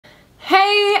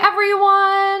Hey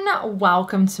everyone!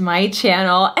 Welcome to my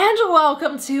channel and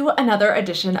welcome to another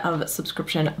edition of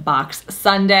Subscription Box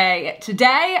Sunday.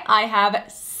 Today I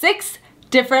have 6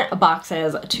 different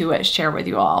boxes to share with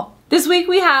you all. This week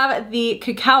we have the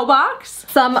Kekao Box,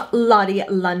 some Lottie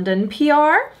London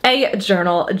PR, a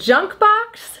Journal Junk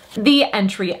Box, the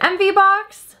Entry Envy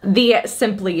Box, the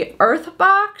Simply Earth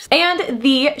Box, and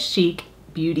the Chic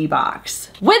Beauty Box.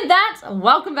 With that,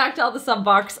 welcome back to all the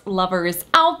Subbox lovers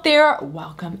out there.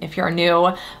 Welcome if you're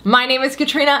new. My name is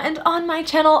Katrina and on my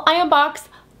channel I unbox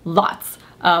lots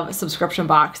of subscription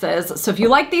boxes. So if you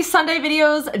like these Sunday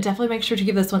videos, definitely make sure to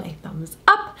give this one a thumbs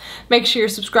up. Make sure you're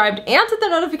subscribed and hit the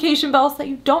notification bell so that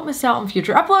you don't miss out on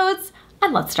future uploads.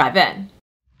 And let's dive in.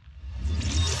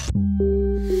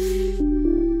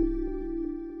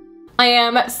 I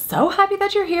am so happy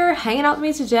that you're here hanging out with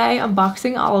me today,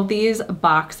 unboxing all of these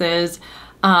boxes.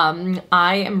 I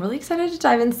am really excited to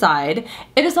dive inside.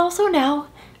 It is also now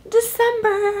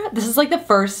December. This is like the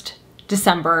first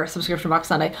December subscription box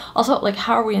Sunday. Also, like,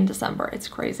 how are we in December? It's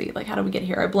crazy. Like, how did we get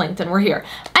here? I blinked and we're here.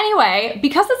 Anyway,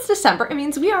 because it's December, it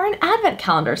means we are in advent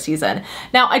calendar season.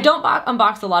 Now, I don't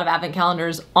unbox a lot of advent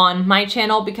calendars on my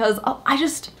channel because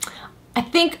I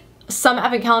think some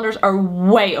advent calendars are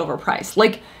way overpriced.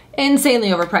 Like, insanely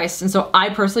overpriced, and so I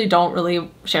personally don't really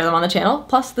share them on the channel.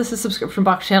 Plus, this is a subscription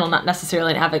box channel, not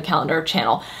necessarily an advent calendar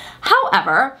channel.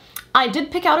 However, I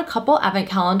did pick out a couple advent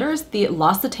calendars, the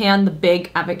Lost the Tan, the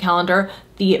big advent calendar,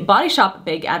 the Body Shop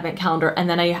big advent calendar, and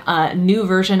then a new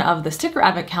version of the sticker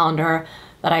advent calendar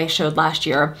that I showed last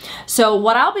year. So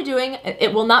what I'll be doing,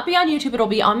 it will not be on YouTube, it'll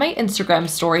be on my Instagram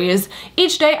stories.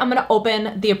 Each day I'm gonna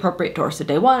open the appropriate door. So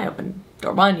day 1, I open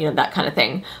door 1, you know, that kind of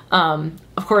thing.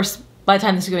 Of course, by the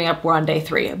time this is going up, we're on day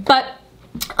 3. But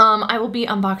I will be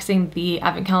unboxing the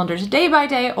advent calendars day by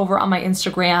day over on my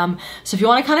Instagram. So if you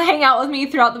want to kind of hang out with me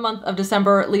throughout the month of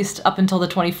December, at least up until the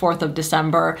 24th of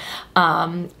December,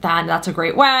 then that's a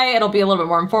great way. It'll be a little bit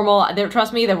more informal.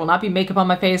 Trust me, there will not be makeup on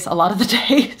my face a lot of the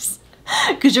days.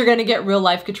 Because you're gonna get real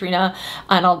life Katrina,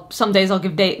 and some days I'll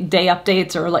give day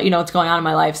updates or let you know what's going on in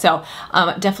my life. So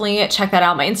definitely check that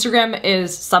out. My Instagram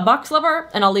is SubBoxLover,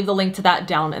 and I'll leave the link to that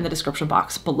down in the description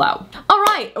box below. All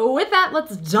right, with that,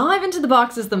 let's dive into the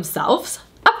boxes themselves.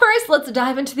 Up first, let's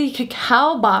dive into the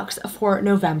Kekao Box for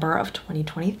November of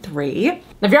 2023. Now,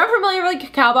 if you're unfamiliar with the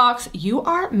Kekao Box, you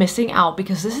are missing out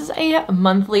because this is a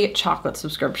monthly chocolate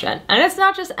subscription. And it's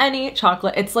not just any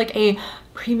chocolate, it's like a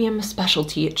premium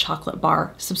specialty chocolate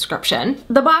bar subscription.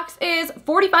 The box is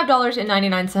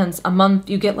 $45.99 a month.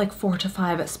 You get like 4 to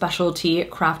 5 specialty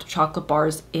craft chocolate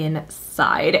bars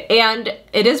inside. And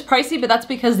it is pricey, but that's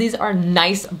because these are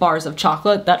nice bars of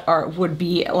chocolate that would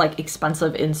be like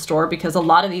expensive in store, because a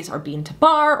lot of these are bean to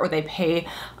bar, or they pay,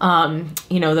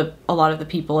 you know, a lot of the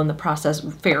people in the process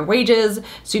fair wages.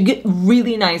 So you get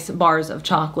really nice bars of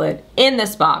chocolate in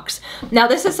this box. Now,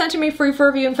 this is sent to me free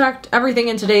for review. In fact, everything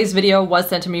in today's video was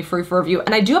sent to me free for review.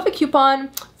 And I do have a coupon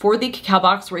for the Kekao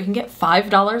Box where you can get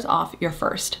 $5 off your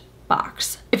first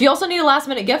box. If you also need a last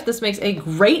minute gift, this makes a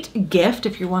great gift.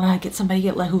 If you want to get somebody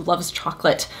who loves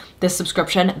chocolate this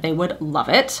subscription, they would love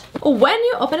it. When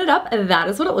you open it up, that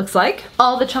is what it looks like.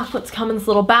 All the chocolates come in this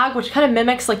little bag, which kind of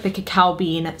mimics like the cacao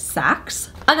bean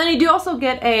sacks. And then you do also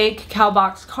get a Kekao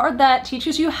Box card that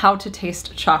teaches you how to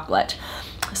taste chocolate.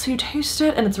 So you taste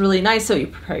it and it's really nice. So you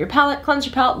prepare your palate, cleanse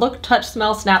your palate, look, touch,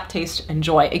 smell, snap, taste,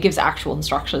 enjoy. It gives actual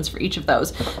instructions for each of those.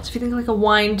 So if you think like a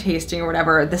wine tasting or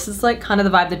whatever, this is like kind of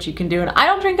the vibe that you can do. And I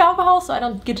don't drink alcohol, so I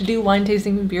don't get to do wine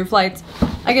tasting and beer flights.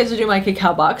 I get to do my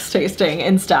Kekao Box tasting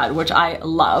instead, which I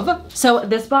love. So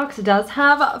this box does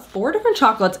have 4 different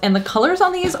chocolates and the colors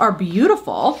on these are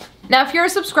beautiful. Now, if you're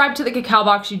subscribed to the Kekao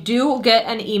Box, you do get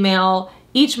an email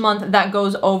each month that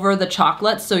goes over the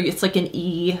chocolates. So it's like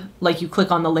like you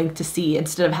click on the link to see,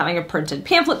 instead of having a printed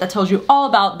pamphlet that tells you all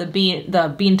about the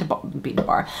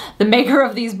maker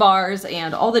of these bars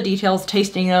and all the details,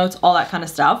 tasting notes, all that kind of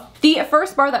stuff. The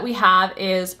first bar that we have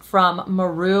is from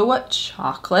Maru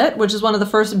Chocolate, which is one of the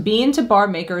first bean to bar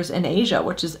makers in Asia,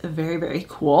 which is very, very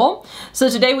cool. So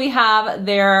today we have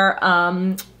their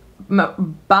Baria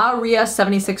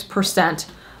 76%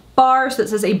 bar. So it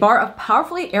says a bar of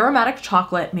powerfully aromatic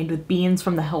chocolate made with beans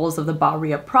from the hills of the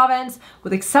Baria province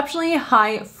with exceptionally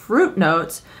high fruit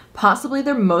notes, possibly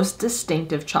their most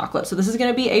distinctive chocolate. So this is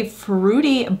gonna be a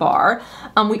fruity bar.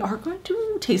 We are going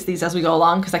to taste these as we go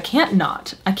along because I can't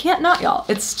not, y'all.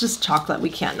 It's just chocolate, we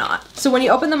can't not. So when you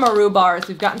open the Maru bars,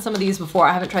 we've gotten some of these before,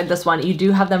 I haven't tried this one. You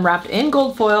do have them wrapped in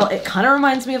gold foil. It kind of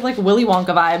reminds me of like Willy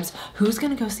Wonka vibes. Who's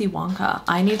gonna go see Wonka?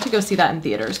 I need to go see that in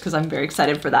theaters because I'm very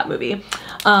excited for that movie.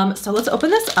 So let's open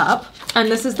this up.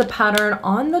 And this is the pattern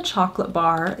on the chocolate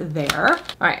bar there.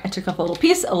 All right, I took up a little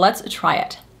piece. Let's try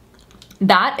it.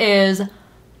 That is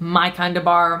my kind of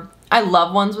bar. I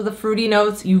love ones with the fruity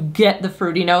notes. You get the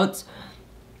fruity notes.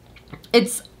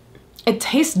 It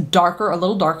tastes darker, a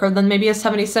little darker than maybe a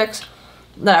 76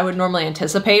 that I would normally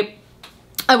anticipate.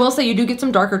 I will say you do get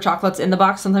some darker chocolates in the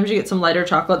box. Sometimes you get some lighter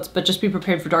chocolates, but just be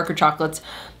prepared for darker chocolates.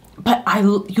 But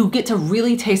you get to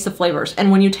really taste the flavors.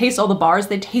 And when you taste all the bars,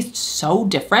 they taste so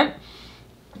different.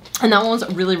 And that one's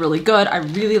really, really good. I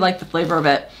really like the flavor of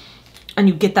it. And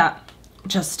you get that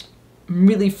just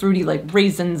really fruity, like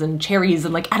raisins and cherries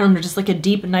and like, I don't know, just like a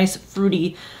deep, nice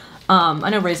fruity. I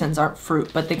know raisins aren't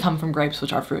fruit, but they come from grapes,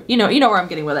 which are fruit. You know where I'm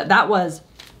getting with it. That was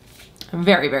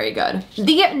very, very good.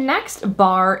 The next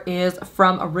bar is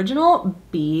from Original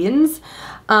Beans,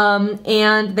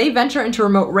 and they venture into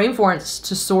remote rainforests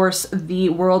to source the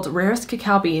world's rarest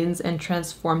cacao beans and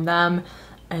transform them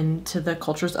into the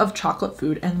cultures of chocolate,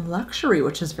 food, and luxury,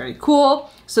 which is very cool.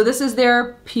 So this is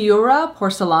their Pura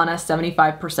Porcelana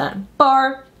 75%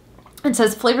 bar. It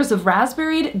says flavors of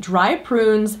raspberry, dry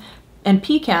prunes, and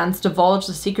pecans divulge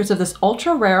the secrets of this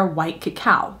ultra rare white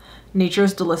cacao.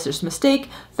 Nature's delicious mistake,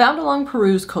 found along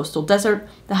Peru's coastal desert,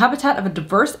 the habitat of a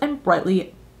diverse and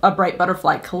bright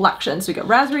butterfly collection. So we got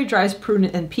raspberry, dry prune,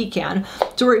 and pecan.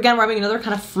 So we're having another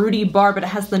kind of fruity bar, but it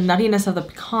has the nuttiness of the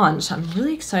pecan. So I'm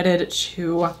really excited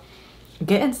to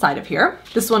get inside of here.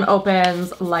 This one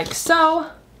opens like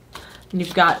so. And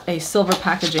you've got a silver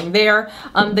packaging there.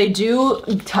 They do,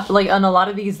 like on a lot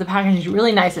of these, the packaging is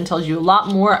really nice and tells you a lot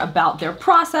more about their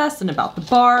process and about the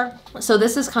bar. So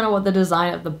this is kind of what the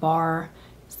design of the bar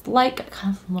is like,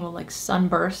 kind of little like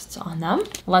sunbursts on them.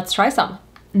 Let's try some.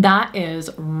 That is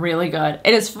really good.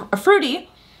 It is fruity,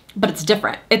 but it's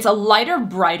different. It's a lighter,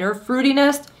 brighter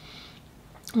fruitiness,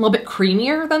 a little bit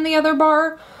creamier than the other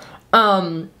bar.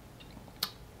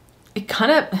 It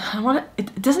kind of,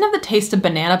 it doesn't have the taste of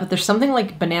banana, but there's something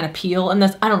like banana peel in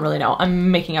this. I don't really know.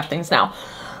 I'm making up things now.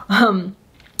 The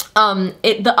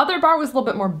other bar was a little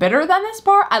bit more bitter than this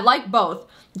bar. I like both.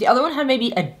 The other one had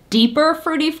maybe a deeper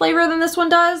fruity flavor than this one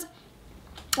does.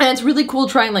 And it's really cool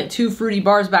trying like two fruity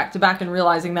bars back to back and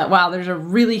realizing that, wow, there's a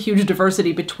really huge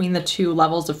diversity between the two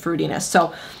levels of fruitiness.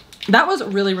 So that was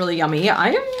really, really yummy. I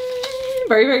am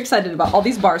very, very excited about all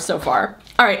these bars so far.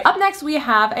 All right, up next we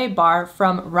have a bar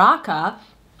from Raka,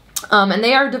 and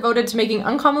they are devoted to making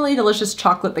uncommonly delicious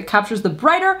chocolate that captures the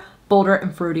brighter, bolder,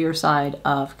 and fruitier side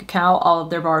of cacao. All of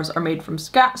their bars are made from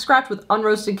scratch with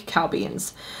unroasted cacao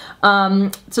beans.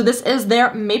 So this is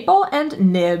their Maple and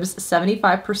Nibs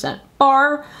 75%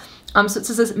 bar. So it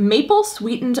says this maple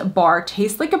sweetened bar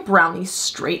tastes like a brownie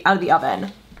straight out of the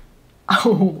oven.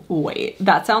 Oh, wait,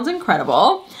 that sounds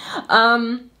incredible.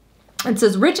 It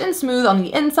says rich and smooth on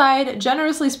the inside,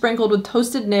 generously sprinkled with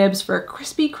toasted nibs for a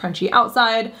crispy, crunchy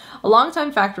outside. A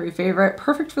longtime factory favorite,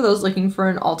 perfect for those looking for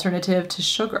an alternative to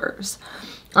sugars.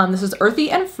 This is earthy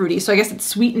and fruity, so I guess it's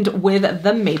sweetened with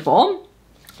the maple.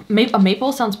 A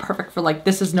maple sounds perfect for like,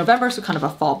 this is November, so kind of a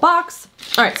fall box.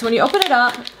 All right, so when you open it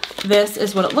up, this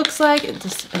is what it looks like. It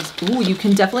just is, ooh, you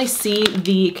can definitely see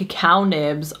the cacao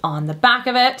nibs on the back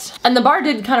of it. And the bar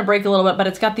did kind of break a little bit, but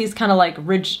it's got these kind of like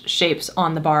ridge shapes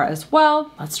on the bar as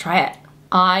well. Let's try it.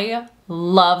 I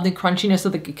love the crunchiness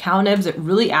of the cacao nibs. It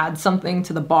really adds something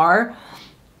to the bar.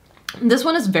 This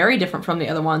one is very different from the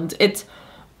other ones. It's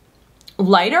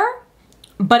lighter,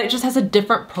 but it just has a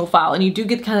different profile, and you do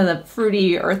get kind of the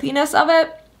fruity earthiness of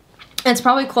it. It's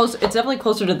probably close, it's definitely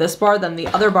closer to this bar than the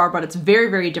other bar, but it's very,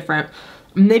 very different.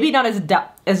 Maybe not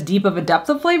as deep of a depth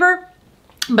of flavor,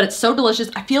 but it's so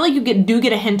delicious. I feel like you do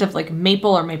get a hint of like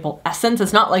maple or maple essence.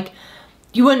 It's not like,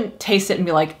 you wouldn't taste it and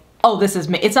be like, oh, this is,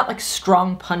 it's not like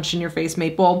strong punch in your face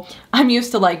maple. I'm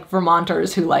used to like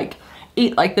Vermonters who like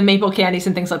eat like the maple candies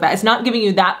and things like that. It's not giving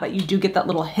you that, but you do get that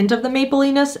little hint of the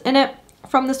mapleiness in it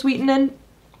from the sweetener,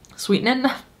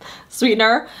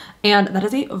 and that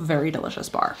is a very delicious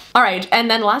bar. All right, and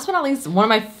then last but not least, one of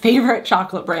my favorite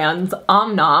chocolate brands,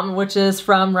 Nom, which is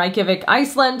from Reykjavik,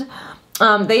 Iceland.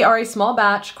 They are a small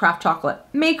batch craft chocolate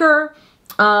maker,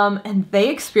 and they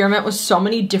experiment with so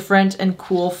many different and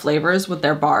cool flavors with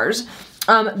their bars.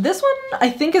 This one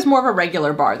I think is more of a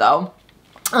regular bar though.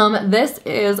 This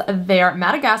is their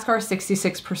Madagascar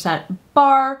 66%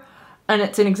 bar, and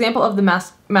it's an example of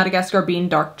the Madagascar bean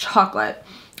dark chocolate.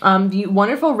 The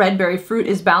wonderful red berry fruit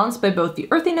is balanced by both the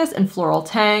earthiness and floral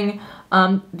tang.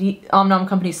 The Om Nom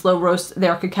Company slow roasts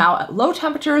their cacao at low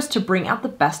temperatures to bring out the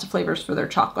best flavors for their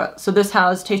chocolate. So this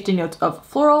has tasty notes of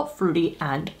floral, fruity,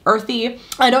 and earthy.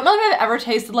 I don't know if I've ever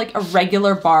tasted like a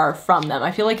regular bar from them.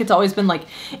 I feel like it's always been like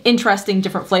interesting,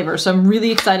 different flavors. So I'm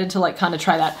really excited to like kind of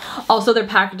try that. Also, their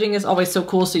packaging is always so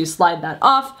cool. So you slide that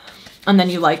off and then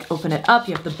you like open it up.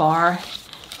 You have the bar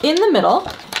in the middle,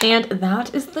 and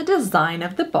that is the design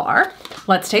of the bar.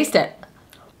 Let's taste it.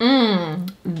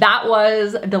 That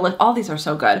was delicious. All these are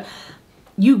so good.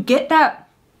 You get that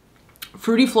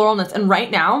fruity floralness, and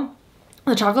right now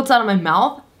the chocolate's out of my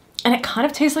mouth and it kind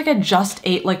of tastes like I just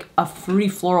ate like a fruity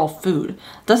floral food.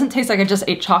 It doesn't taste like I just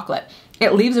ate chocolate.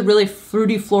 It leaves a really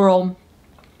fruity floral,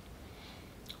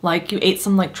 like you ate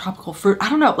some like tropical fruit. I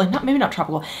don't know, like maybe not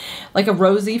tropical, like a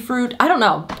rosy fruit. I don't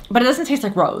know, but it doesn't taste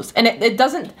like rose, and it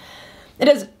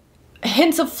has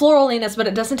hints of floraliness, but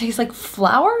it doesn't taste like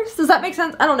flowers. Does that make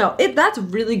sense? I don't know. That's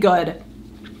really good.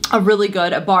 A really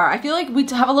good bar. I feel like we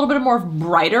have a little bit more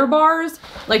brighter bars.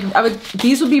 Like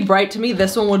these would be bright to me.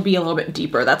 This one would be a little bit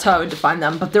deeper. That's how I would define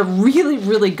them, but they're really,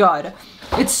 really good.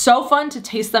 It's so fun to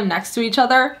taste them next to each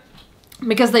other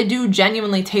because they do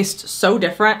genuinely taste so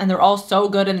different and they're all so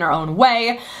good in their own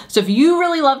way. So if you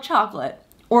really love chocolate,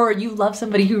 or you love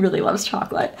somebody who really loves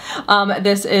chocolate,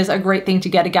 this is a great thing to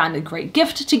get. Again, a great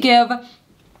gift to give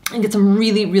and get some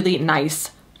really, really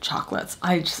nice chocolates.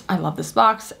 I love this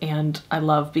box, and I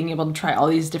love being able to try all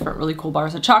these different really cool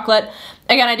bars of chocolate.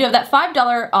 Again, I do have that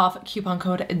 $5 off coupon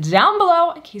code down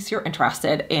below in case you're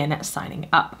interested in signing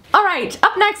up. All right,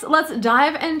 up next, let's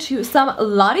dive into some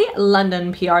Lottie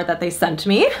London PR that they sent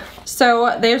me.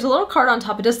 So there's a little card on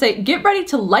top. It does say, get ready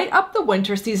to light up the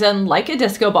winter season like a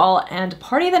disco ball and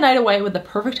party the night away with the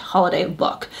perfect holiday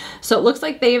look. So it looks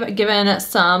like they've given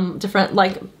some different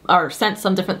sent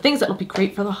some different things that will be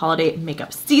great for the holiday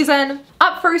makeup season.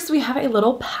 Up first, we have a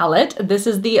little palette. This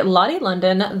is the Lottie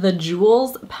London The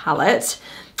Jewels palette.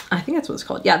 I think that's what it's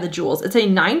called. Yeah, The Jewels. It's a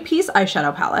 9-piece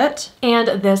eyeshadow palette.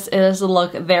 And this is the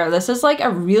look there. This is like a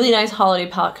really nice holiday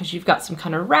palette because you've got some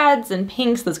kind of reds and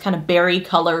pinks, those kind of berry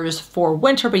colors for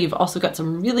winter, but you've also got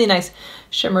some really nice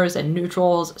shimmers and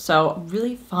neutrals. So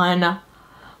really fun,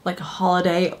 like a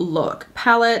holiday look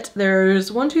palette.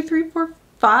 There's 1, 2, 3, 4,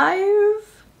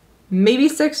 5, maybe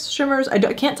 6 shimmers. I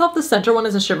can't tell if the center one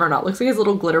is a shimmer or not. It looks like it has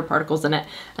little glitter particles in it.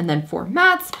 And then 4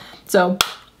 mattes. So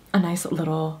a nice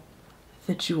little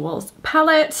The Jewels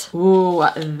palette. Ooh,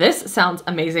 this sounds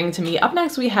amazing to me. Up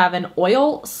next, we have an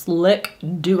Oil Slick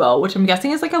Duo, which I'm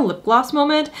guessing is like a lip gloss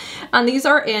moment. And these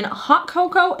are in Hot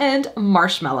Cocoa and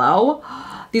Marshmallow.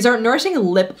 These are nourishing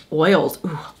lip oils.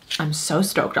 Ooh, I'm so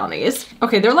stoked on these.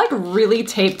 Okay, they're like really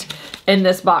taped in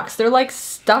this box. They're like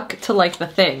stuck to like the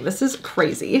thing. This is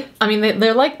crazy. I mean, they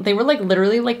were like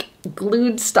literally like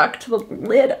glued stuck to the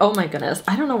lid. Oh my goodness.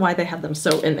 I don't know why they had them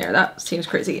so in there. That seems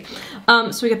crazy.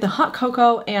 So we get the Hot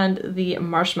Cocoa and the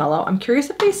Marshmallow. I'm curious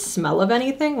if they smell of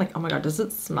anything. Like, oh my God, does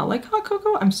it smell like hot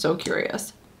cocoa? I'm so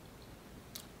curious.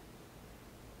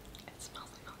 It smells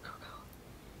like hot cocoa.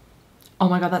 Oh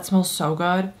my God, that smells so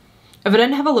good. If I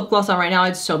didn't have a lip gloss on right now,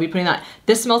 I'd still be putting that.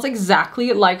 This smells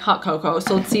exactly like hot cocoa.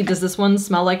 So let's see, does this one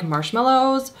smell like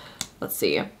marshmallows? Let's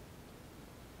see.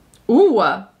 Ooh,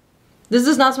 this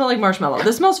does not smell like marshmallow.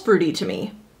 This smells fruity to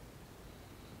me,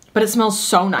 but it smells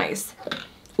so nice.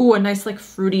 Ooh, a nice like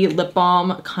fruity lip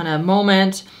balm kind of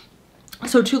moment.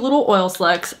 So 2 little oil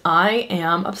slicks. I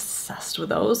am obsessed with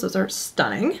those. Those are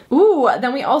stunning. Ooh,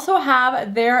 then we also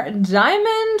have their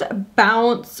Diamond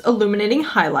Bounce Illuminating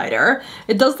Highlighter.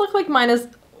 It does look like mine is,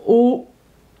 oh,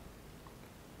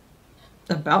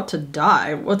 about to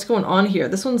die. What's going on here?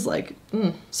 This one's like,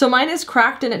 So mine is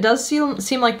cracked and it does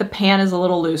seem like the pan is a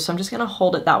little loose. So I'm just gonna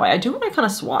hold it that way. I do want to kind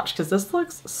of swatch because this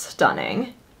looks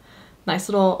stunning. Nice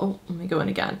little, oh, let me go in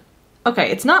again.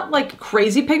 Okay, it's not like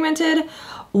crazy pigmented.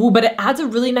 Ooh, but it adds a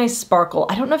really nice sparkle.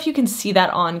 I don't know if you can see that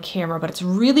on camera, but it's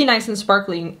really nice and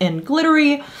sparkly and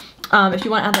glittery. If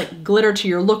you want to add like glitter to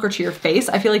your look or to your face,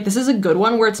 I feel like this is a good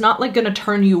one where it's not like gonna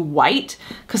turn you white,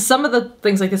 because some of the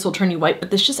things like this will turn you white, but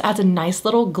this just adds a nice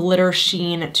little glitter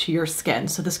sheen to your skin.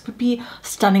 So this would be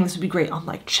stunning. This would be great on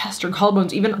like chest or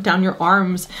collarbones, even down your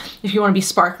arms if you want to be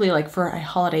sparkly like for a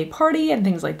holiday party and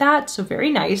things like that. So very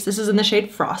nice. This is in the shade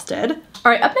Frosted.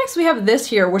 All right, up next we have this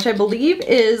here, which I believe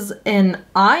is an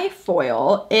eye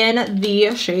foil in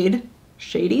the shade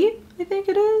Shady, I think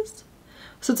it is.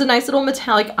 So it's a nice little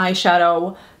metallic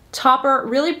eyeshadow topper,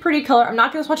 really pretty color. I'm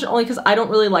not gonna swatch it only because I don't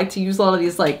really like to use a lot of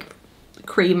these like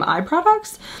cream eye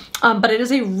products, but it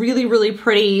is a really, really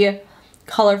pretty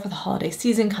color for the holiday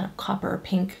season, kind of copper,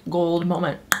 pink, gold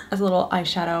moment as a little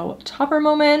eyeshadow topper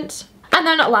moment. And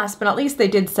then last but not least, they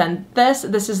did send this.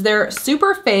 This is their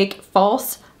Super Fake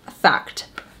False Effect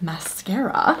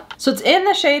mascara. So it's in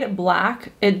the shade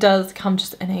black. It does come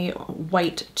just in a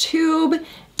white tube.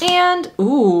 And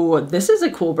ooh, this is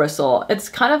a cool bristle. It's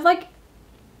kind of like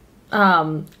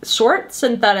short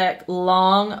synthetic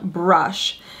long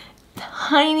brush,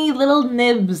 tiny little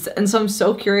nibs, and so I'm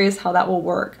so curious how that will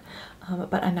work.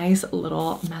 But a nice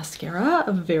little mascara,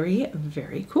 very,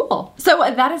 very cool. So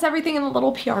that is everything in the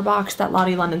little PR box that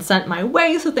Lottie London sent my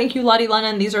way. So thank you, Lottie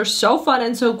London. These are so fun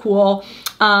and so cool.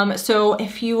 So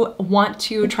if you want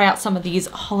to try out some of these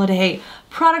holiday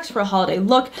products for a holiday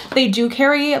look, they do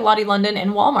carry Lottie London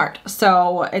in Walmart.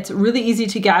 So it's really easy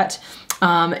to get.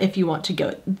 If you want to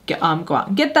go out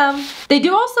and get them. They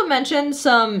do also mention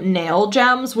some nail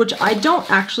gems, which I don't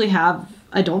actually have,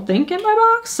 I don't think, in my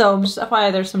box. So just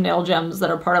FYI, there's some nail gems that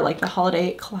are part of like the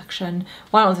holiday collection.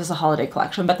 Well, I don't know if this is a holiday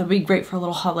collection, but they'll be great for a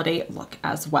little holiday look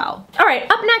as well. All right,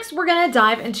 up next, we're gonna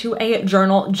dive into a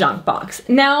journal junk box.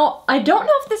 Now, I don't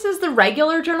know if this is the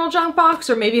regular journal junk box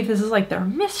or maybe if this is like their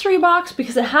mystery box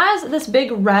because it has this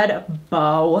big red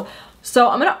bow. So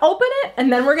I'm gonna open it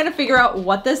and then we're gonna figure out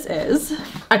what this is.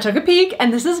 I took a peek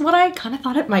and this is what I kind of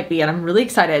thought it might be and I'm really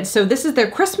excited. So this is their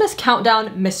Christmas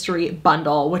Countdown Mystery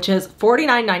Bundle, which is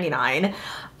 $49.99.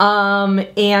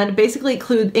 And basically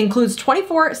includes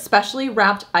 24 specially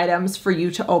wrapped items for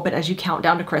you to open as you count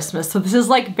down to Christmas. So this is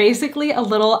like basically a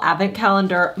little advent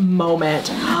calendar moment.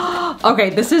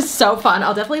 Okay, this is so fun.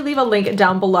 I'll definitely leave a link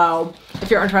down below if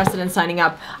you're interested in signing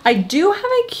up. I do have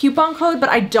a coupon code, but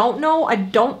I don't know, I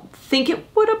don't think it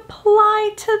would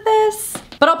apply to this.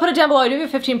 But I'll put it down below. I do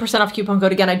have a 15% off coupon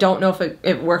code. Again, I don't know if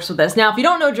it works with this. Now, if you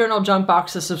don't know Journal Junk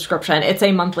Box's subscription, it's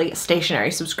a monthly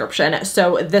stationery subscription.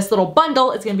 So this little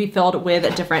bundle is gonna be filled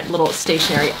with different little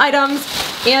stationery items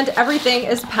and everything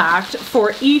is packed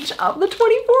for each of the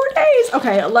 24 days.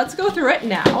 Okay, let's go through it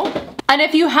now. And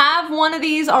if you have one of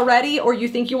these already or you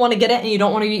think you want to get it and you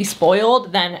don't want to be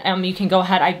spoiled, then you can go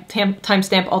ahead. I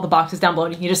timestamp all the boxes down below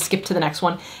and you can just skip to the next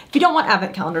one if you don't want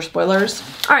advent calendar spoilers.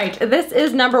 All right, this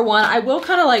is number one. I will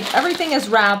kind of like, everything is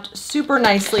wrapped super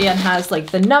nicely and has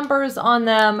like the numbers on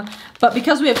them. But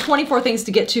because we have 24 things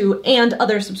to get to and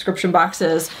other subscription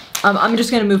boxes, I'm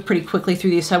just gonna move pretty quickly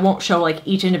through these so I won't show like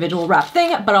each individual wrap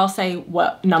thing, but I'll say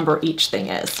what number each thing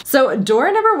is. So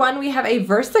door number one, we have a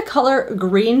Versacolor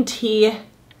green tea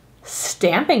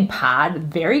stamping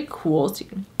pad. Very cool. So you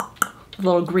can a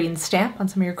little green stamp on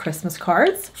some of your Christmas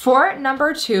cards. For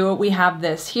number two, we have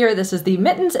this here. This is the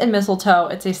Mittens and Mistletoe.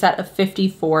 It's a set of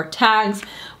 54 tags,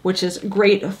 which is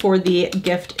great for the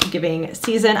gift giving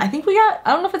season. I think we got,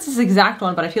 I don't know if it's this exact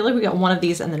one, but I feel like we got one of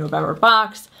these in the November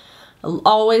box. I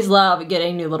always love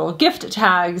getting new little gift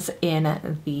tags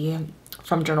in the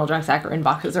from Journal Junk Sack or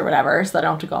inboxes or whatever, so that I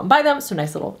don't have to go and buy them. So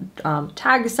nice little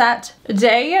tag set.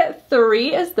 Day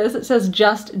three is this. It says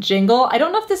just jingle. I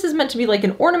don't know if this is meant to be like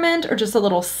an ornament or just a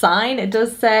little sign. It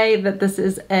does say that this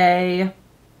is a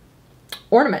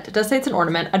ornament. It does say it's an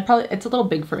ornament. It's a little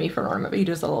big for me for an ornament, but you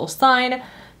do just a little sign.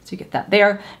 So you get that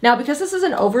there. Now, because this is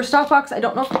an overstock box, I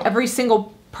don't know if every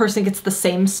single person gets the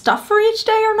same stuff for each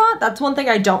day or not. That's one thing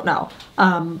I don't know.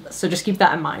 So just keep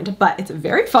that in mind, but it's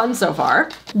very fun so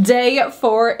far. Day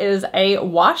four is a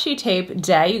washi tape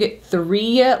day. You get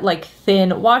 3 like thin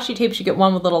washi tapes. You get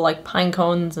one with little like pine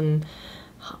cones and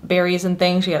berries and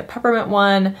things. You get a peppermint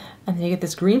one, and then you get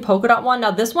this green polka dot one.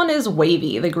 Now this one is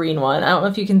wavy, the green one. I don't know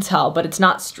if you can tell, but it's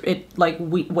not, it like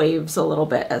waves a little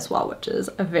bit as well, which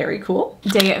is very cool.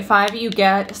 Day 5, you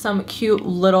get some cute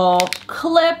little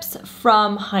clips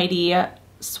from Heidi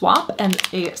Swap and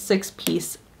a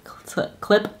 6-piece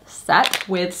clip set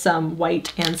with some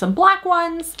white and some black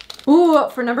ones. Ooh,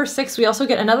 for number 6, we also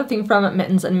get another thing from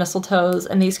Mittens and Mistletoes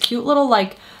and these cute little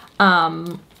like,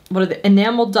 what are the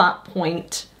enamel dot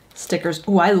point stickers.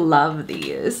 Ooh, I love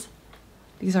these.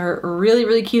 These are really,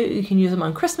 really cute. You can use them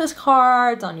on Christmas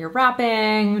cards, on your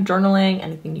wrapping, journaling,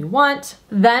 anything you want.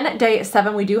 Then day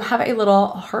 7, we do have a little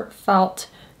heartfelt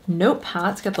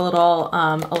notepad. It's got the little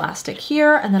elastic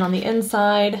here, and then on the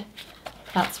inside,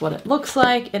 that's what it looks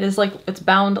like. It is like, it's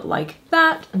bound like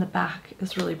that, and the back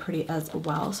is really pretty as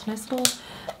well. So nice little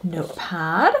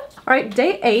notepad. All right,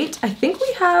 day 8, I think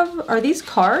we have, are these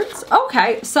cards?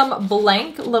 Okay, some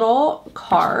blank little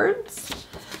cards.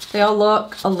 They all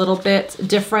look a little bit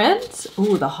different.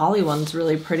 Ooh, the holly one's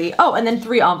really pretty. Oh, and then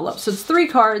 3 envelopes. So it's 3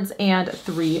 cards and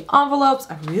 3 envelopes.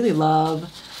 I really love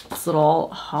this little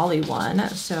holly one.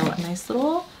 So a nice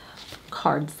little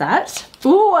card set.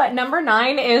 Ooh, number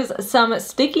 9 is some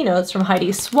sticky notes from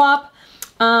Heidi Swap.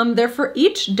 They're for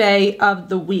each day of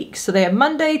the week. So they have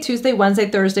Monday, Tuesday, Wednesday,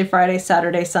 Thursday, Friday,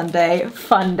 Saturday, Sunday,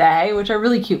 fun day, which are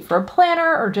really cute for a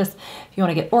planner or just if you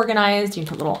want to get organized, you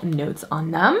can put little notes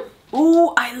on them.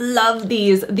 Ooh, I love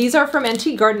these. These are from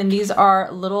Antique Garden and these are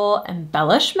little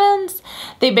embellishments.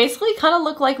 They basically kind of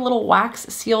look like little wax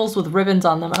seals with ribbons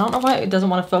on them. I don't know why it doesn't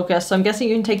want to focus. So I'm guessing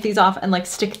you can take these off and like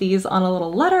stick these on a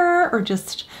little letter or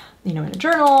just, you know, in a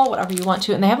journal, whatever you want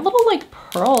to. And they have little like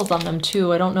pearls on them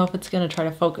too. I don't know if it's gonna try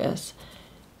to focus.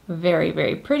 Very,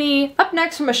 very pretty. Up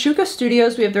next from Ashuka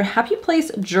Studios, we have their Happy Place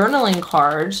journaling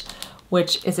cards,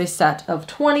 which is a set of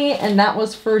 20, and that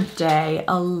was for day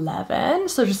 11.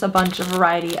 So just a bunch of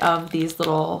variety of these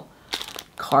little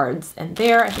cards in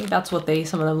there. I think that's what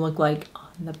some of them look like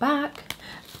on the back.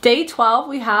 Day 12,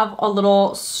 we have a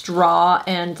little straw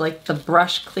and like the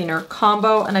brush cleaner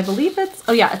combo, and I believe it's,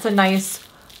 oh yeah, it's a nice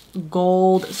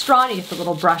gold straw, and you get the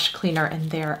little brush cleaner in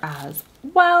there as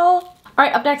well. All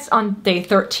right, up next on day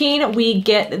 13, we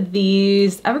get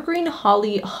these Evergreen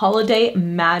Holly Holiday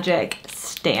Magic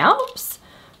stamps.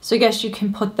 So I guess you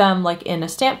can put them like in a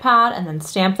stamp pad and then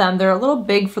stamp them. They're a little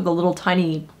big for the little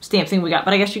tiny stamp thing we got,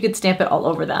 but I guess you could stamp it all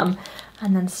over them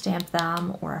and then stamp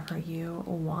them wherever you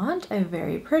want.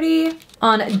 Very pretty.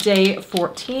 On day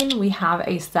 14, we have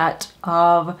a set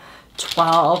of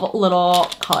 12 little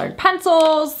colored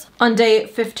pencils. On day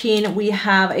 15, we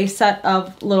have a set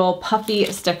of little puffy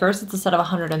stickers. It's a set of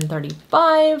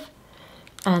 135.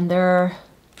 And are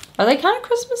they kind of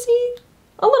Christmassy?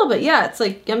 A little bit, yeah. It's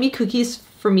like yummy cookies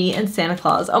for me and Santa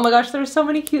Claus. Oh my gosh, there's so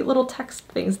many cute little text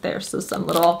things there. So some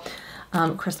little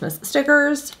Christmas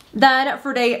stickers. Then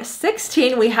for day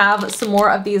 16, we have some more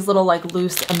of these little like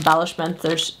loose embellishments.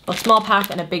 There's a small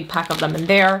pack and a big pack of them in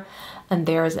there. And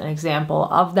there's an example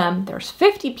of them. There's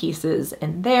 50 pieces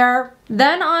in there.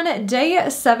 Then on day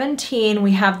 17,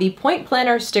 we have the Point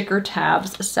Planner sticker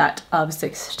tabs set of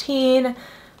 16.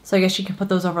 So I guess you can put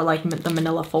those over like the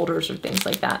manila folders or things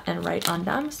like that and write on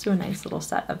them. So a nice little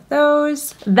set of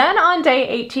those. Then on day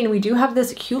 18, we do have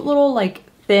this cute little like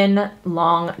thin,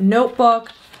 long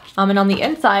notebook. And on the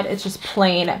inside, it's just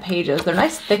plain pages. They're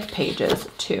nice thick pages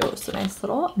too. So nice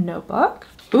little notebook.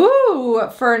 Ooh,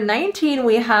 for 19,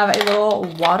 we have a little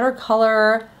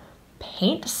watercolor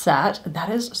paint set. That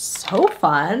is so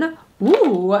fun.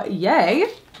 Ooh, yay.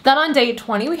 Then on day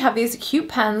 20, we have these cute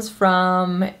pens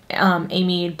from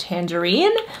Amy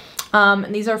Tangerine.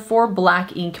 And these are 4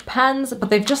 black ink pens, but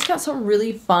they've just got some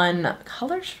really fun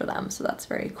colors for them. So that's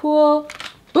very cool.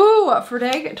 Ooh, for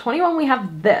day 21, we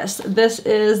have this. This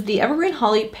is the Evergreen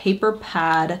Holly paper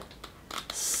pad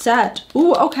set.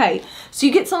 Ooh, okay. So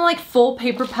you get some like full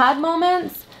paper pad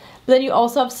moments, but then you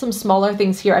also have some smaller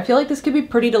things here. I feel like this could be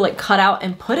pretty to like cut out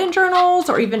and put in journals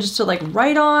or even just to like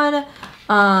write on.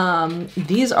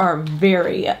 These are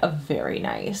very, very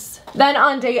nice. Then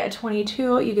on day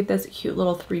 22, you get this cute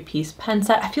little 3-piece pen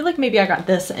set. I feel like maybe I got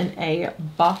this in a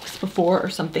box before or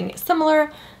something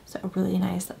similar. So a really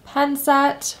nice pen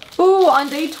set. Ooh, on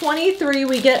day 23,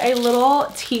 we get a little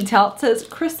tea towel. It says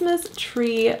Christmas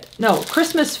free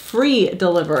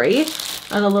delivery.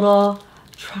 And a little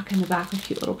truck in the back with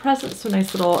cute little presents. So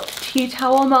nice little tea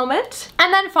towel moment.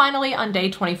 And then finally on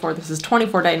day 24, this is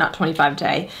 24 day, not 25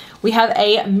 day, we have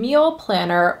a meal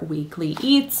planner weekly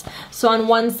eats. So on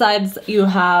one side you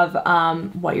have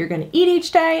what you're gonna eat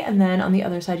each day. And then on the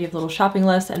other side you have little shopping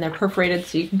lists, and they're perforated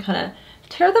so you can kind of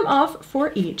tear them off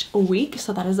for each week.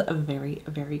 So that is very,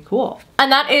 very cool.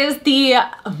 And that is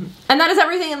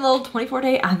everything in the little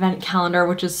 24-day advent calendar,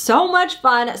 which is so much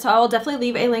fun. So I will definitely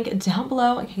leave a link down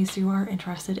below in case you are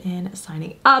interested in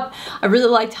signing up. I really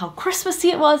liked how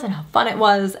Christmassy it was and how fun it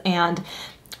was. And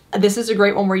this is a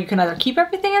great one where you can either keep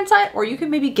everything inside or you can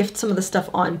maybe gift some of the stuff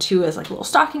on too as like little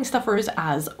stocking stuffers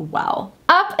as well.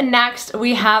 Up next,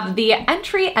 we have the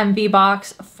Entry Envy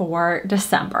Box for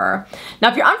December. Now,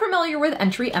 if you're unfamiliar with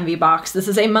Entry Envy Box, this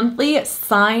is a monthly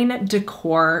sign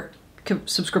decor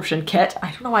subscription kit. I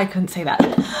don't know why I couldn't say that.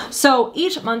 So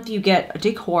each month you get a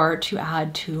decor to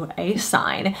add to a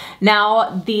sign.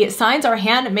 Now the signs are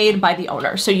handmade by the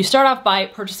owner. So you start off by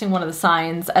purchasing one of the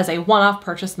signs as a one-off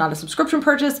purchase, not a subscription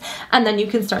purchase. And then you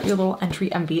can start your little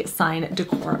Entry Envy sign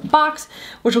decor box,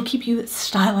 which will keep you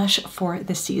stylish for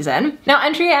the season. Now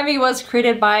Entry Envy was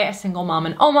created by a single mom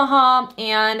in Omaha,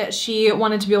 and she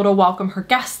wanted to be able to welcome her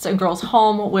guests and girls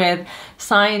home with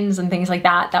signs and things like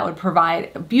that that would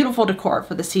provide beautiful decor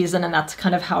for the season, and that's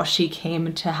kind of how she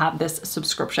came to have this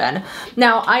subscription.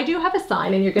 Now I do have a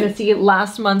sign, and you're gonna see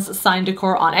last month's sign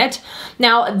decor on it.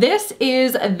 Now this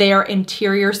is their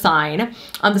interior sign.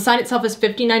 The sign itself is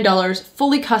 $59,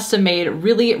 fully custom made,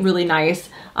 really, really nice.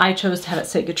 I chose to have it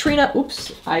say Katrina.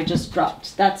 Oops, I just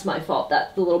dropped. That's my fault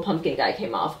that the little pumpkin guy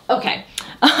came off. Okay,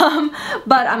 but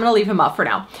I'm gonna leave him off for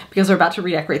now because we're about to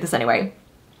redecorate this anyway.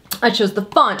 I chose the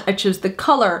font, I chose the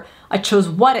color, I chose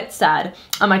what it said,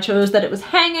 I chose that it was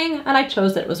hanging, and I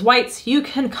chose that it was white, so you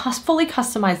can fully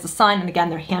customize the sign, and again,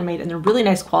 they're handmade and they're really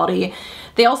nice quality.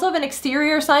 They also have an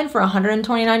exterior sign for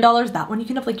 $129. That one you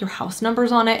can have like your house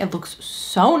numbers on it. It looks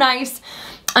so nice.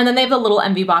 And then they have the little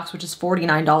MV box, which is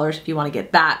 $49 if you want to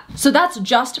get that. So that's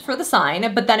just for the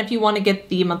sign, but then if you want to get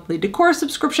the monthly decor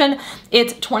subscription,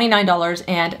 it's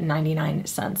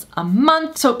 $29.99 a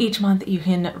month. So each month you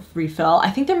can refill. I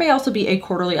think there may also be a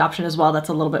quarterly option as well that's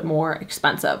a little bit more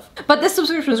expensive. But this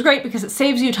subscription is great because it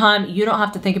saves you time. You don't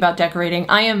have to think about decorating.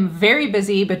 I am very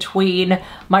busy between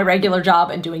my regular job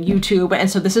and doing YouTube, and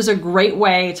so this is a great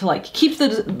way to like keep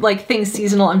the things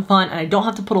seasonal and fun, and I don't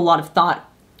have to put a lot of thought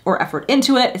or effort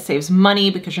into it. It saves money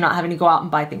because you're not having to go out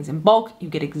and buy things in bulk. You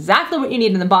get exactly what you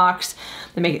need in the box.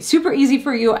 They make it super easy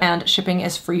for you, and shipping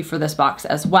is free for this box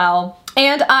as well.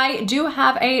 And I do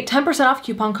have a 10% off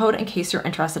coupon code in case you're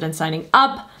interested in signing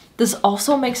up. This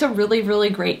also makes a really, really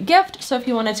great gift. So if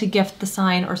you wanted to gift the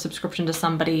sign or subscription to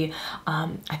somebody,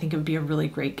 I think it would be a really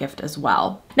great gift as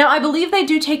well. Now, I believe they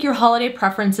do take your holiday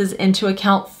preferences into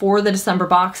account for the December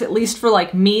box. At least for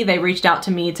like me, they reached out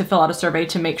to me to fill out a survey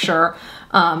to make sure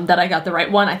that I got the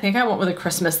right one. I think I went with a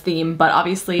Christmas theme, but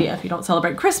obviously if you don't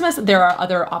celebrate Christmas, there are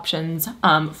other options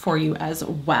for you as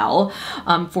well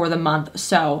for the month.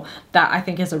 So that I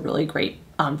think is a really great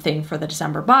thing for the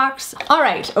December box. All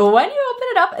right, when you open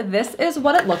it up, this is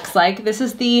what it looks like. This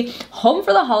is the Home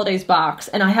for the Holidays box,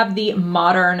 and I have the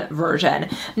modern version.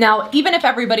 Now, even if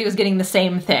everybody was getting the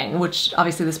same thing, which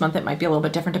obviously this month it might be a little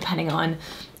bit different depending on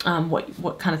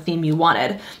what kind of theme you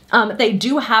wanted, they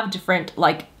do have different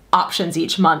like options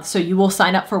each month. So you will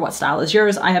sign up for what style is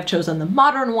yours. I have chosen the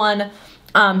modern one.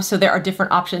 So there are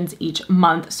different options each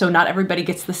month. So not everybody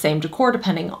gets the same decor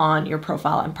depending on your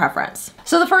profile and preference.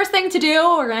 So the first thing to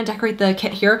do, we're gonna decorate the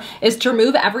kit here, is to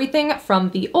remove everything from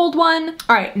the old one.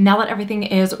 All right, now that everything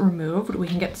is removed, we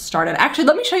can get started. Actually,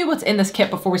 let me show you what's in this kit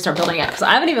before we start building it, because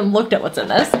I haven't even looked at what's in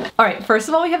this. All right, first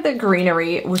of all, we have the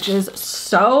greenery, which is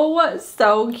so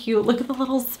cute. Look at the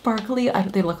little sparkly,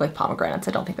 they look like pomegranates.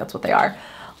 I don't think that's what they are.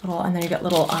 And then you got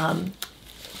little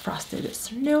frosted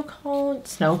snow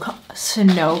cones.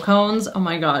 Oh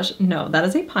my gosh, no, that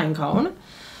is a pine cone.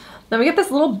 Then we get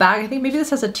this little bag. I think maybe this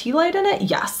has a tea light in it.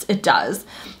 Yes, it does.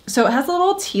 So it has a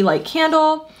little tea light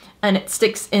candle, and it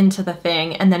sticks into the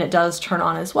thing, and then it does turn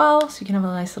on as well. So you can have a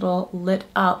nice little lit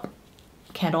up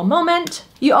candle moment.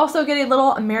 You also get a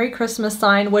little Merry Christmas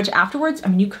sign, which afterwards, I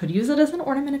mean, you could use it as an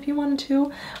ornament if you wanted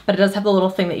to, but it does have the little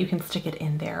thing that you can stick it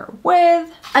in there with.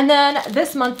 And then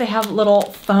this month they have little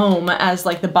foam as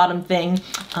like the bottom thing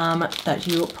that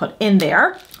you put in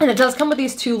there. And it does come with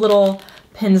these two little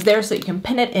pins there so you can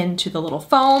pin it into the little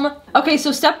foam. Okay,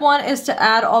 so step one is to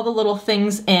add all the little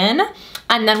things in,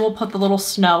 and then we'll put the little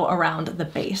snow around the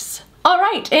base. All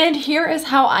right, and here is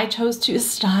how I chose to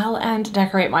style and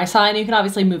decorate my sign. You can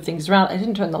obviously move things around. I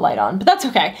didn't turn the light on, but that's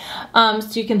okay.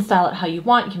 So you can style it how you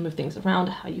want. You can move things around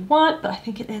how you want, but I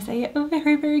think it is a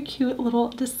very cute little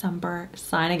December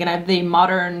sign. Again, I have the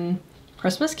modern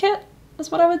Christmas kit, is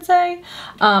what I would say.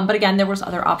 But again, there was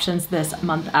other options this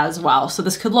month as well. So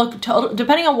this could look,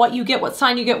 depending on what you get, what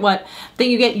sign you get, what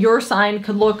thing you get, your sign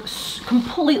could look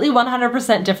completely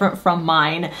 100% different from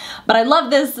mine. But I love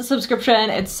this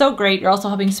subscription. It's so great. You're also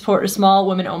helping support a small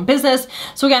women-owned business.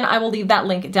 So again, I will leave that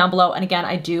link down below. And again,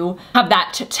 I do have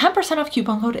that 10% off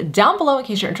coupon code down below in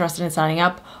case you're interested in signing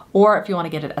up, or if you want to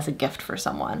get it as a gift for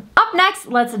someone. Up next,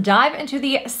 let's dive into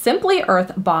the Simply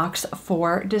Earth box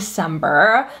for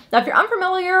December. Now, if you're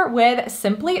unfamiliar with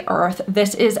Simply Earth,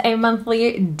 this is a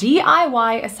monthly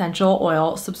DIY essential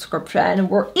oil subscription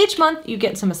where each month you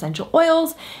get some essential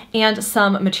oils and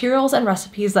some materials and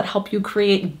recipes that help you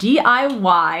create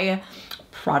DIY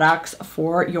products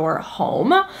for your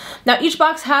home. Now, each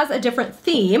box has a different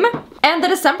theme, and the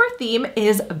December theme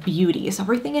is beauty. So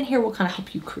everything in here will kind of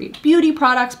help you create beauty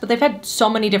products, but they've had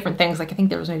so many different things. Like I think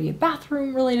there was maybe a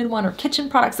bathroom related one or kitchen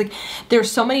products. Like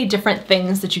there's so many different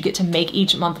things that you get to make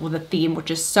each month with a theme, which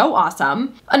is so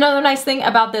awesome. Another nice thing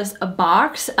about this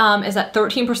box is that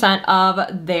 13%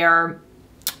 of their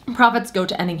profits go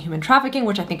to ending human trafficking,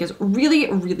 which I think is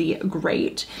really, really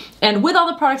great. And with all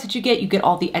the products that you get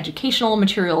all the educational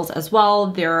materials as well.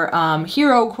 They're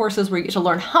hero courses where you get to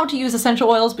learn how to use essential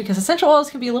oils, because essential oils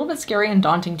can be a little bit scary and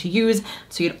daunting to use.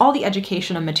 So you get all the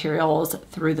education and materials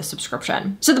through the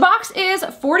subscription. So the box is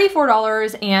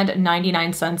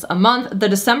 $44.99 a month. The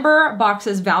December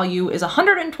box's value is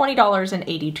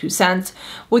 $120.82.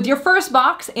 With your first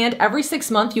box, and every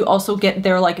 6 months you also get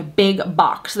their like big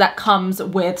box that comes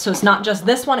with, so it's not just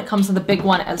this one, it comes with a big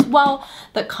one as well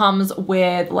that comes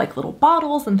with like little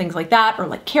bottles and things like that, or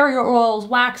like carrier oils,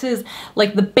 waxes,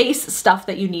 like the base stuff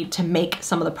that you need to make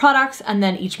some of the products. And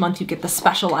then each month you get the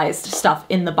specialized stuff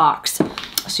in the box.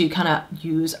 So you kind of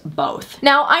use both.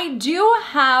 Now I do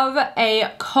have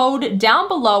a code down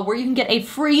below where you can get a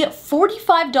free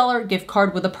 $45 gift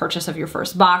card with the purchase of your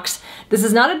first box. This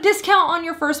is not a discount on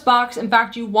your first box. In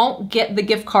fact, you won't get the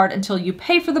gift card until you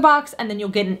pay for the box, and then you'll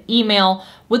get an email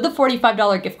with the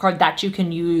 $45 gift card that you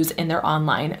can use in their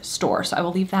online store. So I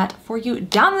will leave that for you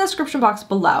down in the description box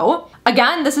below.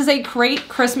 Again, this is a great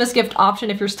Christmas gift option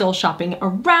if you're still shopping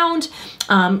around.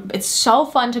 It's so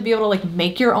fun to be able to like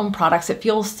make your own products. It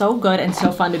feels so good and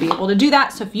so fun to be able to do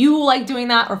that. So if you like doing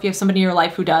that, or if you have somebody in your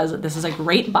life who does, this is a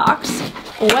great box.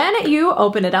 When you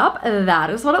open it up, that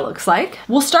is what it looks like.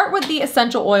 We'll start with the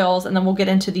essential oils and then we'll get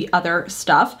into the other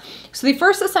stuff. So the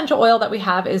first essential oil that we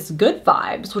have is Good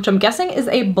Vibes, which I'm guessing is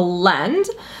a blend.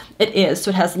 It is.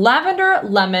 So it has lavender,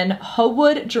 lemon,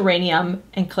 hoewood, geranium,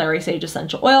 and clary sage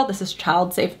essential oil. This is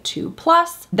child safe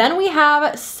 2+. Then we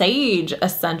have sage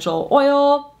essential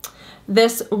oil.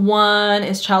 This one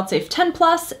is child safe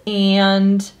 10+,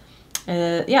 and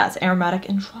yeah, it's aromatic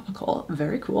and tropical.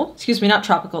 Very cool. Excuse me, not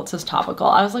tropical, it says topical.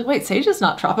 I was like, wait, sage is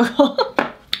not tropical.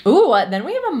 Ooh, then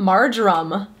we have a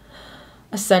marjoram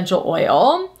essential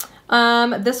oil.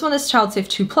 This one is child safe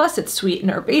 2+, it's sweet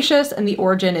and herbaceous, and the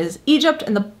origin is Egypt,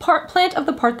 and the plant of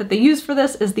the part that they use for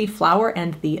this is the flower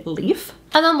and the leaf.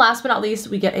 And then last but not least,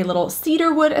 we get a little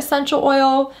cedarwood essential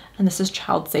oil, and this is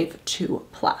child safe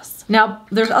 2+. Now,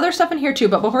 there's other stuff in here too,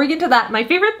 but before we get to that, my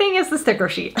favorite thing is the sticker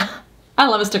sheet. I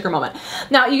love a sticker moment.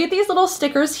 Now you get these little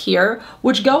stickers here,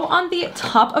 which go on the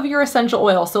top of your essential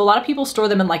oil. So a lot of people store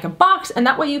them in like a box, and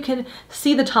that way you can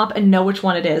see the top and know which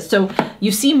one it is. So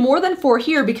you see more than 4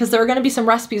 here because there are gonna be some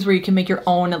recipes where you can make your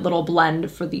own little blend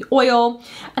for the oil.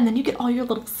 And then you get all your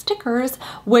little stickers,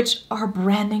 which are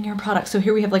branding your product. So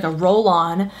here we have like a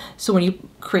roll-on. So when you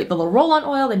create the little roll-on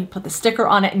oil, then you put the sticker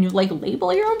on it and you like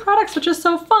label your own products, which is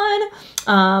so fun.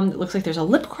 It looks like there's a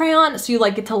lip crayon, so you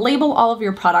like get to label all of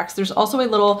your products. There's also a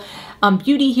little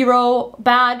beauty hero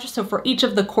badge. So for each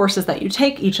of the courses that you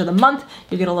take, each of the month,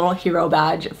 you get a little hero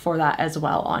badge for that as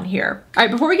well on here. All right,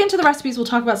 before we get into the recipes, we'll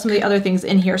talk about some of the other things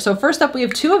in here. So first up, we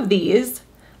have 2 of these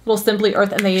little Simply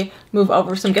Earth, and they move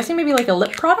over. So I'm guessing maybe like a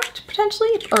lip product potentially,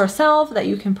 or a salve that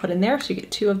you can put in there. So you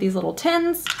get 2 of these little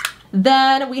tins.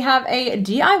 Then we have a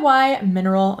DIY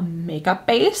mineral makeup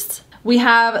base. We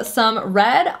have some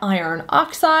red iron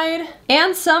oxide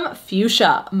and some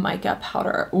fuchsia mica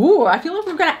powder. Ooh, I feel like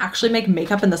we're gonna actually make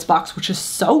makeup in this box, which is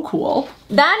so cool.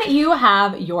 Then you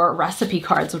have your recipe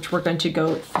cards, which we're going to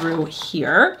go through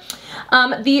here.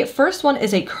 The first one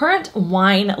is a currant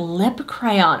wine lip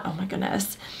crayon. Oh my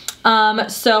goodness.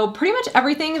 So pretty much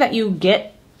everything that you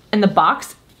get in the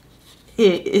box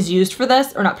is used for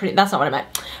this, or not pretty, that's not what I meant.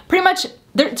 Pretty much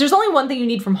there's only one thing you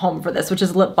need from home for this, which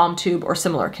is a lip balm tube or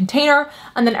similar container,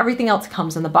 and then everything else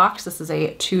comes in the box. This is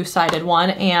a 2-sided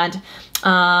one, and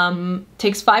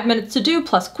takes 5 minutes to do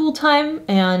plus cool time,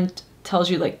 and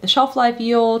tells you like the shelf life,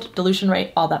 yield, dilution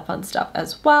rate, all that fun stuff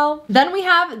as well. Then we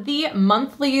have the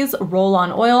monthly's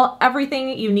roll-on oil.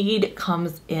 Everything you need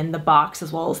comes in the box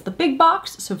as well as the big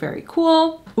box, so very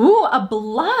cool. Ooh, a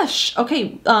blush.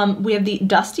 Okay, we have the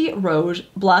Dusty Rose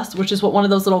blush, which is what one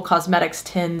of those little cosmetics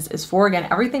tins is for. Again,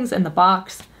 everything's in the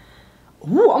box.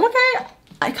 Ooh, okay.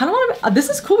 I kind of want to, this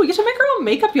is cool. We get to make our own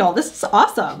makeup, y'all. This is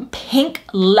awesome. Pink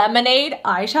lemonade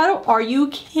eyeshadow. Are you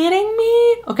kidding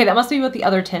me? Okay, that must be what the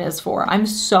other tin is for. I'm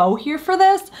so here for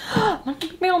this. I'm gonna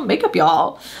make my own makeup,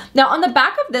 y'all. Now on the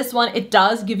back of this one, it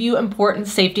does give you important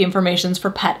safety information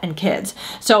for pet and kids.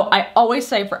 So I always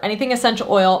say for anything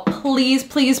essential oil, please,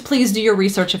 please, please do your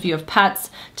research if you have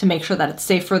pets to make sure that it's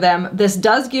safe for them. This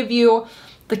does give you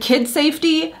the kid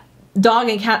safety, dog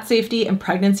and cat safety, and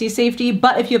pregnancy safety.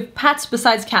 But if you have pets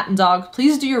besides cat and dog,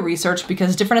 please do your research,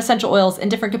 because different essential oils in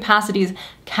different capacities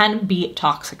can be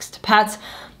toxic to pets.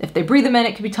 If they breathe them in,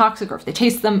 it can be toxic, or if they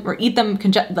taste them or eat them,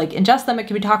 like ingest them, it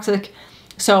can be toxic.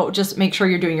 So just make sure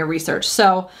you're doing your research.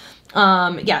 So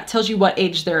Yeah, it tells you what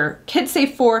age they're kid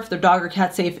safe for, if they're dog or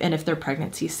cat safe, and if they're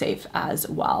pregnancy safe as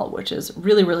well, which is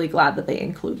really, really glad that they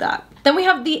include that. Then we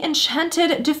have the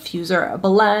Enchanted Diffuser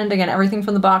Blend. Again, everything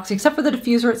from the box except for the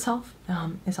diffuser itself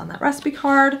is on that recipe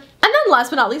card. And then last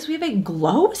but not least, we have a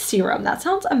glow serum. That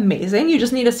sounds amazing. You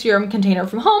just need a serum container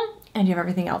from home, and you have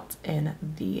everything else in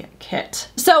the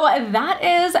kit. So that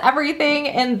is everything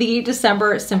in the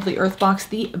December Simply Earth box,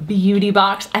 the beauty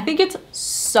box. I think it's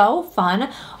so fun.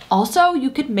 Also, you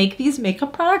could make these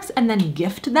makeup products and then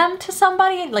gift them to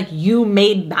somebody. Like, you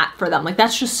made that for them. Like,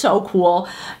 that's just so cool.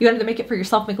 You wanted to make it for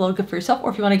yourself, make a little gift for yourself, or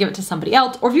if you want to give it to somebody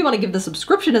else, or if you want to give the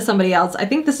subscription to somebody else. I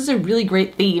think this is a really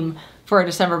great theme for a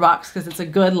December box because it's a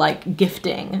good like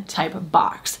gifting type of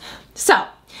box. So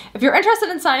if you're interested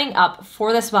in signing up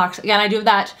for this box, again, I do have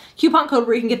that coupon code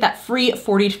where you can get that free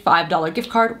 $45 gift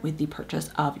card with the purchase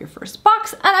of your first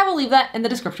box, and I will leave that in the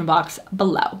description box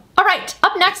below. All right,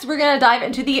 up next, we're gonna dive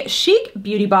into the Chic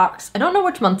Beauty Box. I don't know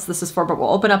which months this is for, but we'll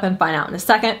open up and find out in a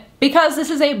second, because this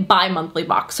is a bi-monthly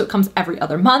box, so it comes every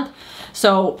other month.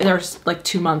 So there's like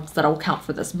 2 months that will count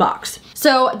for this box.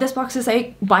 So this box is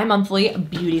a bi-monthly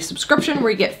beauty subscription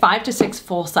where you get 5 to 6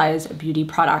 full-size beauty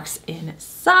products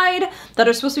inside that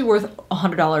are supposed to be worth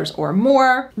 $100 or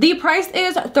more. The price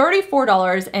is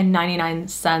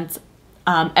 $34.99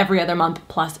 every other month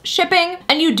plus shipping.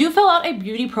 And you do fill out a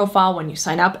beauty profile when you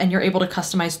sign up, and you're able to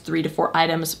customize 3 to 4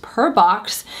 items per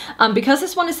box. Because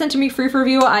this one is sent to me free for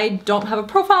review, I don't have a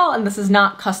profile and this is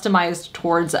not customized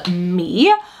towards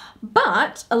me.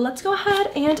 But let's go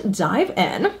ahead and dive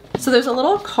in. So there's a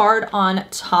little card on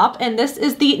top, and this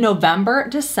is the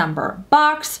November-December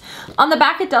box. On the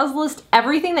back, it does list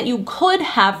everything that you could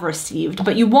have received,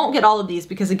 but you won't get all of these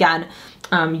because, again,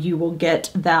 you will get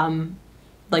them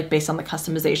like based on the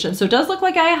customization. So it does look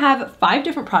like I have 5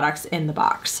 different products in the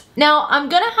box. Now I'm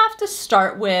gonna have to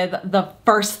start with the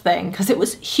first thing because it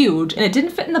was huge and it didn't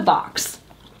fit in the box.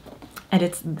 And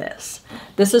it's this.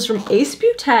 This is from Ace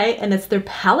Beauty, and it's their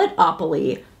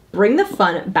Paletteopoly Bring the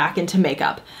Fun Back into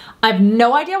Makeup. I have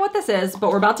no idea what this is, but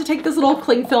we're about to take this little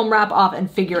cling film wrap off and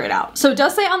figure it out. So it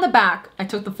does say on the back, I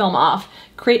took the film off,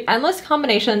 create endless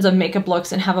combinations of makeup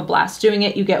looks and have a blast doing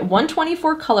it. You get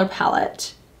 124 color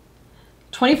palette,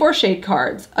 24 shade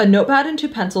cards, a notepad and 2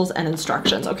 pencils, and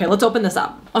instructions. Okay, let's open this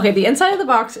up. Okay, the inside of the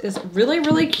box is really,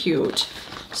 really cute.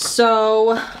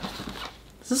 So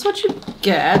this is what you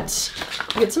get.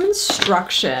 You get some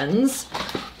instructions.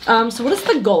 So what is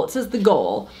the goal? It says the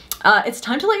goal. It's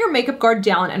time to let your makeup guard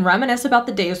down and reminisce about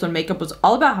the days when makeup was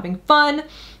all about having fun.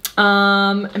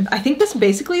 And I think this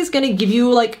basically is gonna give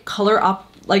you like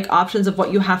options of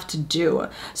what you have to do.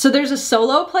 So there's a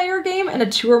solo player game and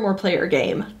a 2 or more player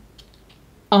game.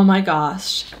 Oh my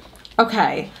gosh.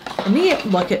 Okay, let me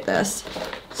look at this.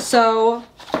 So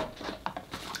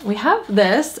we have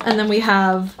this, and then we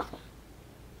have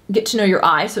get to know your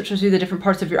eye, so it shows you the different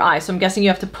parts of your eye. So I'm guessing you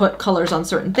have to put colors on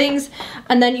certain things.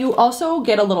 And then you also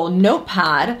get a little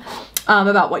notepad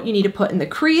about what you need to put in the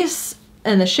crease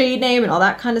and the shade name and all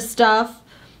that kind of stuff.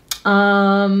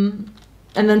 And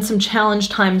then some challenge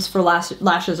times for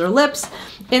lashes or lips.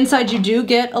 Inside you do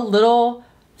get a little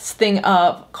thing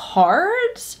of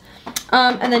cards.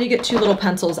 And then you get 2 little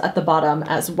pencils at the bottom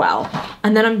as well.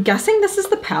 And then I'm guessing this is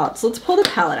the palette. So let's pull the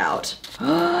palette out.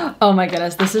 Oh my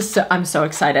goodness, this is I'm so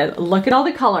excited. Look at all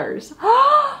the colors.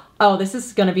 Oh, this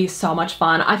is gonna be so much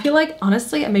fun. I feel like,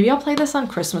 honestly, maybe I'll play this on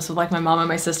Christmas with like my mom and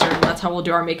my sister, and that's how we'll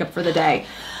do our makeup for the day.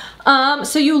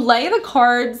 So you lay the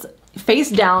cards face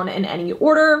down in any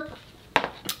order,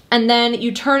 and then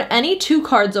you turn any 2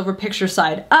 cards over picture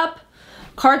side up.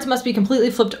 Cards must be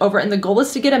completely flipped over, and the goal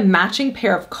is to get a matching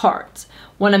pair of cards.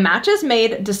 When a match is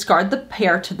made, discard the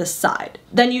pair to the side.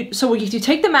 Then you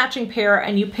take the matching pair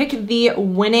and you pick the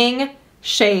winning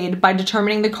shade by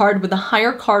determining the card with the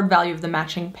higher card value of the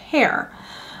matching pair.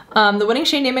 The winning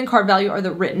shade name and card value are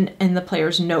written in the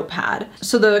player's notepad.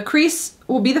 So the crease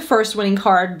will be the first winning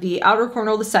card, the outer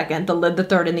corner the second, the lid the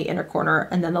third, and the inner corner,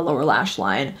 and then the lower lash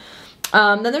line.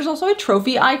 Then there's also a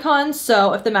trophy icon.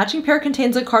 So if the matching pair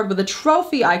contains a card with a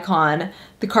trophy icon,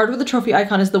 the card with the trophy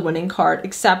icon is the winning card,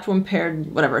 except when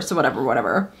paired, whatever, so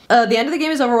whatever. The end of the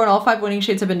game is over when all 5 winning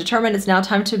shades have been determined. It's now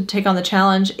time to take on the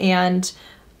challenge, and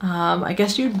I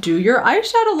guess you do your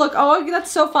eyeshadow look. Oh,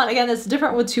 that's so fun. Again, it's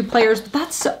different with 2 players,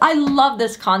 but I love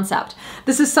this concept.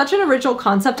 This is such an original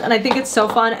concept, and I think it's so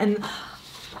fun, and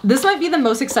this might be the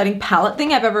most exciting palette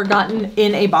thing I've ever gotten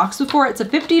in a box before. It's a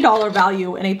 $50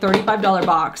 value in a $35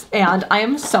 box, and I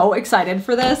am so excited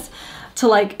for this to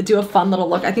like do a fun little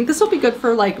look. I think this will be good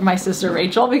for like my sister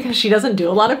Rachel because she doesn't do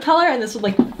a lot of color, and this would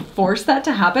like force that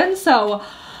to happen. So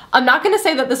I'm not gonna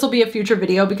say that this will be a future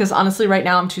video because honestly right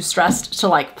now I'm too stressed to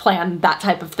like plan that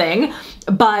type of thing,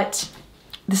 but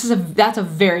that's a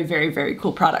very, very, very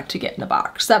cool product to get in a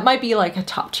box. That might be like a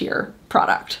top tier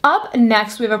product. Up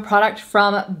next, we have a product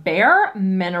from Bare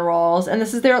Minerals, and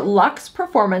this is their Luxe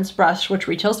Performance Brush, which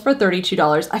retails for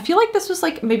 $32. I feel like this was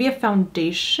like maybe a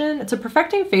foundation. It's a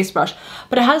perfecting face brush,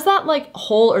 but it has that like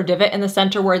hole or divot in the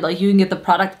center where like you can get the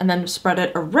product and then spread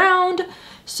it around.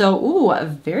 So, ooh,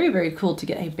 very, very cool to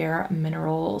get a Bare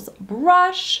Minerals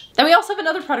brush. Then we also have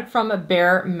another product from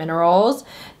Bare Minerals.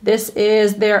 This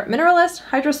is their Mineralist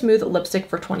Hydro Smooth Lipstick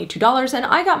for $22, and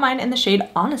I got mine in the shade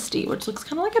Honesty, which looks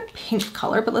kind of like a pink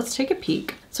color, but let's take a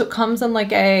peek. So it comes in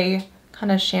like a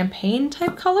kind of champagne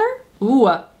type color. Ooh,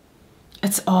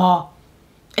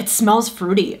 it smells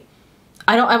fruity.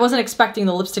 I wasn't expecting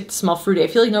the lipstick to smell fruity. I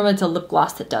feel like normally it's a lip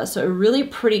gloss that does. So a really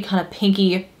pretty kind of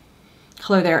pinky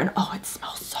color there, and oh, it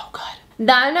smells so good.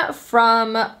 Then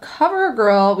from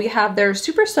CoverGirl, we have their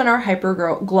Super Stunner Hyper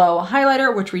Glow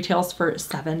Highlighter, which retails for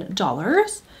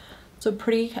 $7. So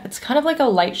pretty, it's kind of like a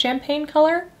light champagne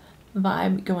color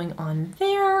vibe going on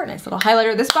there. Nice little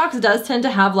highlighter. This box does tend to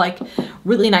have like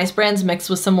really nice brands mixed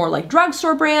with some more like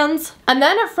drugstore brands. And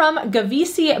then from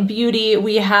Gavisi Beauty,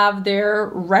 we have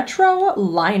their Retro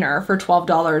Liner for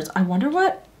 $12. I wonder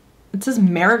what, it says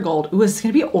Marigold. Ooh, is this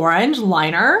gonna be orange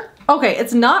liner? Okay,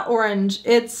 it's not orange,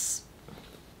 it's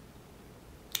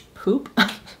poop.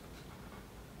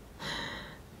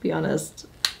 Be honest,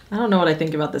 I don't know what I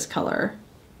think about this color.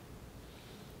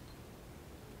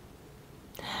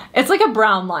 It's like a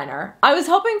brown liner. I was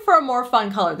hoping for a more fun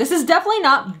color. This is definitely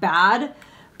not bad,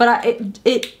 but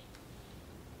it's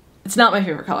not my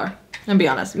favorite color, I'm gonna be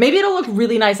honest. Maybe it'll look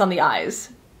really nice on the eyes,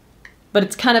 but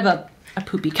it's kind of a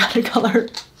poopy kind of color.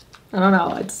 I don't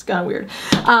know, it's kind of weird.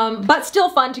 But still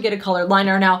fun to get a colored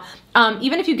liner. Now,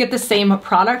 even if you get the same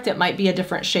product, it might be a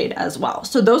different shade as well.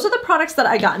 So those are the products that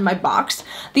I got in my box.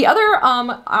 The other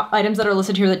items that are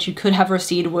listed here that you could have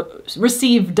received was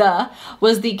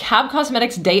the Cab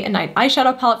Cosmetics Day and Night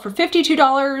Eyeshadow Palette for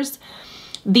 $52.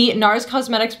 The NARS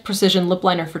Cosmetics Precision Lip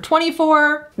Liner for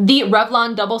 $24, the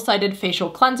Revlon Double-Sided Facial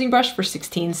Cleansing Brush for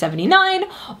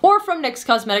 $16.79, or from NYX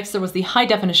Cosmetics, there was the High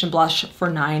Definition Blush for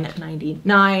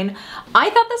 $9.99. I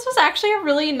thought this was actually a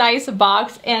really nice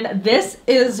box, and this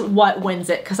is what wins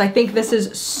it, because I think this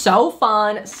is so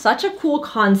fun, such a cool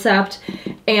concept,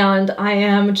 and I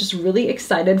am just really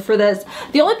excited for this.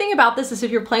 The only thing about this is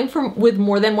if you're playing with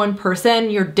more than one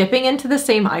person, you're dipping into the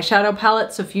same eyeshadow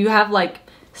palette, so if you have like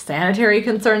sanitary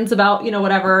concerns about, you know,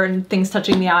 whatever, and things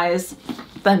touching the eyes,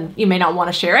 then you may not want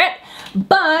to share it.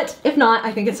 But if not,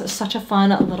 I think it's such a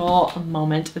fun little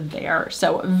moment there.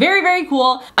 So very, very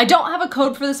cool. I don't have a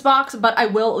code for this box, but I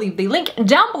will leave the link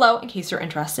down below in case you're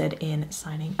interested in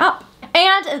signing up.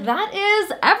 And that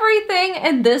is everything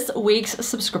in this week's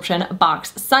Subscription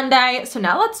Box Sunday. So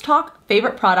now let's talk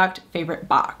favorite product, favorite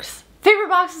box. Favorite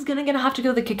box is gonna have to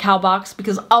go to the Kekao Box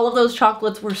because all of those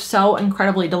chocolates were so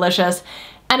incredibly delicious.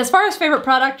 And as far as favorite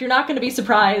product, you're not gonna be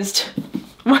surprised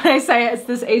when I say it's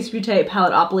this Ace Beauté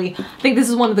Palettopoly. I think this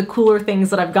is one of the cooler things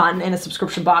that I've gotten in a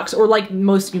subscription box, or like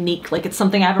most unique. Like it's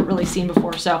something I haven't really seen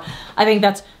before. So I think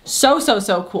that's so, so,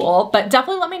 so cool. But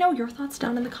definitely let me know your thoughts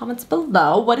down in the comments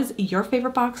below. What is your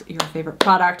favorite box, your favorite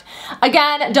product?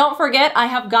 Again, don't forget, I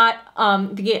have got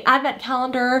the Advent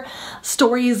Calendar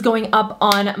stories going up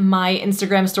on my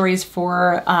Instagram stories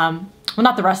for, well,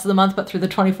 not the rest of the month, but through the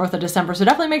 24th of December. So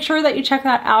definitely make sure that you check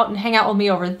that out and hang out with me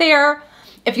over there.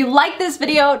 If you like this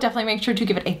video, definitely make sure to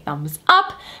give it a thumbs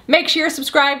up. Make sure you're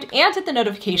subscribed and hit the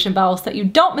notification bell so that you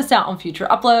don't miss out on future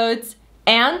uploads.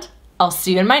 And I'll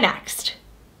see you in my next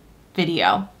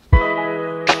video.